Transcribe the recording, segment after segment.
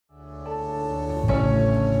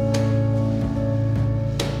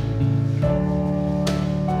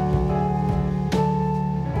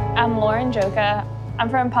I'm Joka. I'm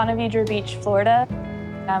from Ponte Vedra Beach, Florida.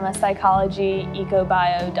 I'm a psychology,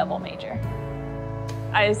 eco-bio double major.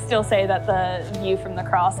 I still say that the view from the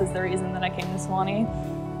cross is the reason that I came to Sewanee.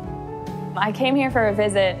 I came here for a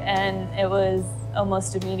visit and it was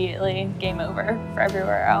almost immediately game over for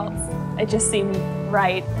everywhere else. It just seemed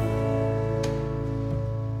right.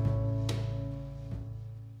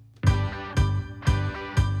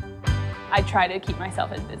 I try to keep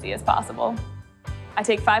myself as busy as possible. I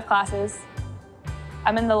take 5 classes.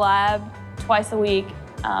 I'm in the lab twice a week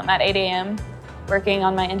at 8 a.m. working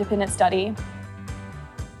on my independent study.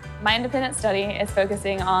 My independent study is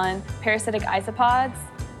focusing on parasitic isopods,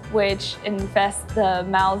 which infest the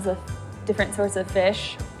mouths of different sorts of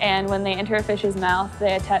fish. And when they enter a fish's mouth,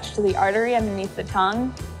 they attach to the artery underneath the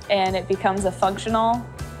tongue, and it becomes a functional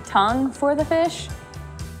tongue for the fish.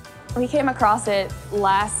 We came across it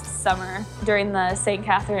last summer during the St.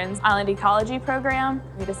 Catherine's Island Ecology program.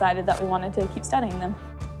 We decided that we wanted to keep studying them.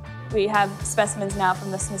 We have specimens now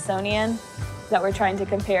from the Smithsonian that we're trying to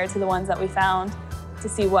compare to the ones that we found to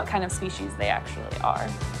see what kind of species they actually are.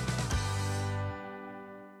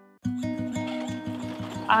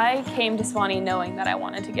 I came to Sewanee knowing that I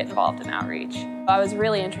wanted to get involved in outreach. I was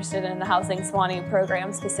really interested in the Housing Sewanee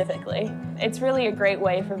program specifically. It's really a great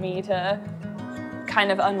way for me to kind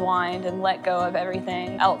of unwind and let go of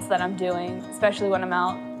everything else that I'm doing, especially when I'm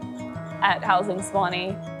out at Housing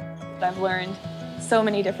Sewanee. I've learned so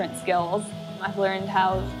many different skills. I've learned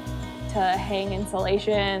how to hang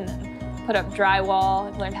insulation, put up drywall.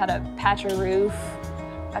 I've learned how to patch a roof.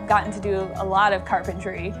 I've gotten to do a lot of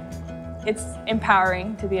carpentry. It's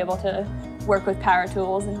empowering to be able to work with power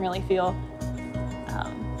tools and really feel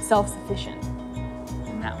self-sufficient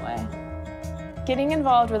in that way. Getting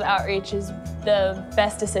involved with outreach is the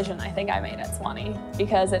best decision I think I made at Sewanee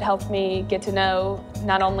because it helped me get to know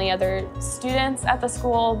not only other students at the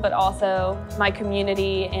school, but also my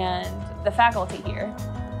community and the faculty here.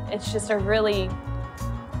 It's just a really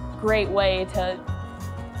great way to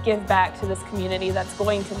give back to this community that's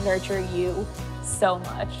going to nurture you so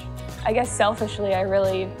much. I guess selfishly, I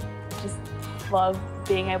really just love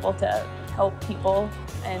being able to help people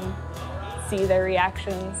and see their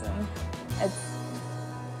reactions, and it's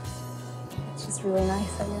just really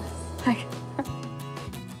nice, I guess.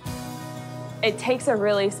 It takes a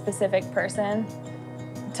really specific person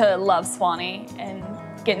to love Sewanee and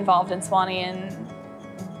get involved in Sewanee and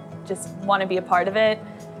just want to be a part of it.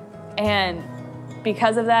 And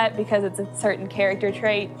because of that, because it's a certain character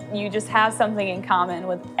trait, you just have something in common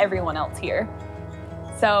with everyone else here.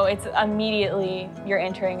 So it's immediately you're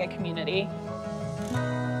entering a community.